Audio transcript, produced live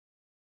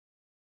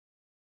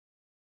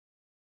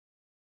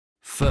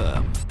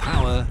FERM,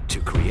 power to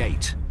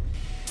create.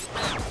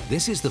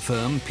 This is the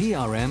FERM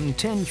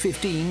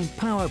PRM1015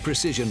 Power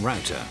Precision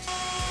Router.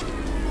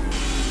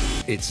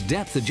 It's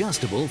depth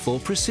adjustable for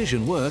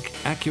precision work,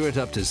 accurate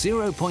up to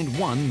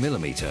 0.1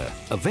 millimeter,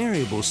 a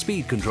variable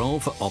speed control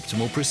for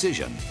optimal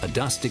precision, a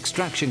dust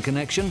extraction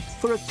connection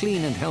for a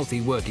clean and healthy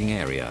working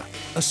area,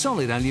 a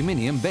solid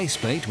aluminium base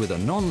plate with a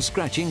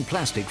non-scratching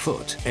plastic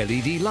foot,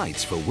 LED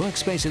lights for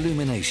workspace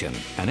illumination,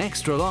 an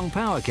extra long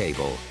power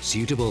cable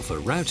suitable for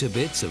router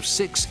bits of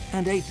 6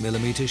 and 8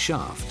 millimeter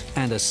shaft,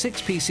 and a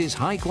 6 pieces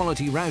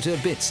high-quality router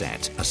bit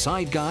set, a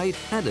side guide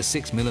and a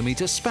 6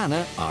 millimeter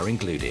spanner are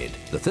included.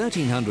 The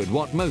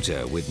 1300-watt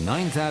motor with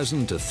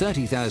 9,000 to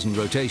 30,000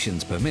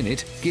 rotations per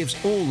minute gives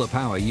all the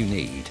power you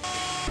need.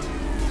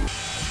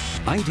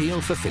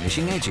 Ideal for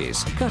finishing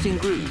edges, cutting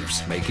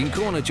grooves, making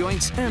corner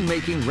joints and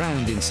making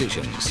round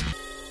incisions.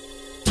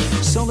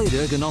 Solid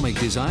ergonomic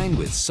design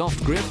with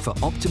soft grip for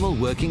optimal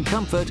working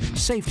comfort,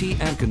 safety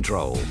and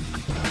control.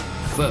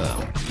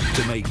 FERM,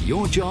 to make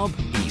your job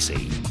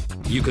easy.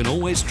 You can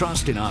always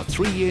trust in our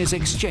 3 years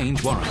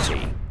exchange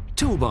warranty.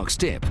 Toolbox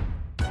tip.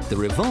 The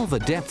revolver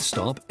depth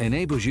stop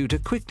enables you to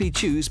quickly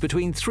choose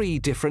between 3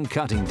 different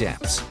cutting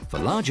depths. For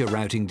larger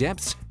routing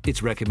depths,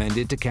 it's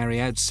recommended to carry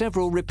out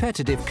several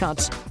repetitive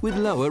cuts with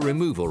lower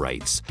removal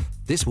rates.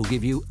 This will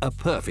give you a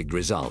perfect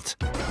result.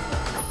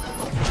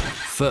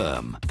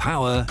 FERM,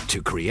 power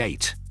to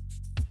create.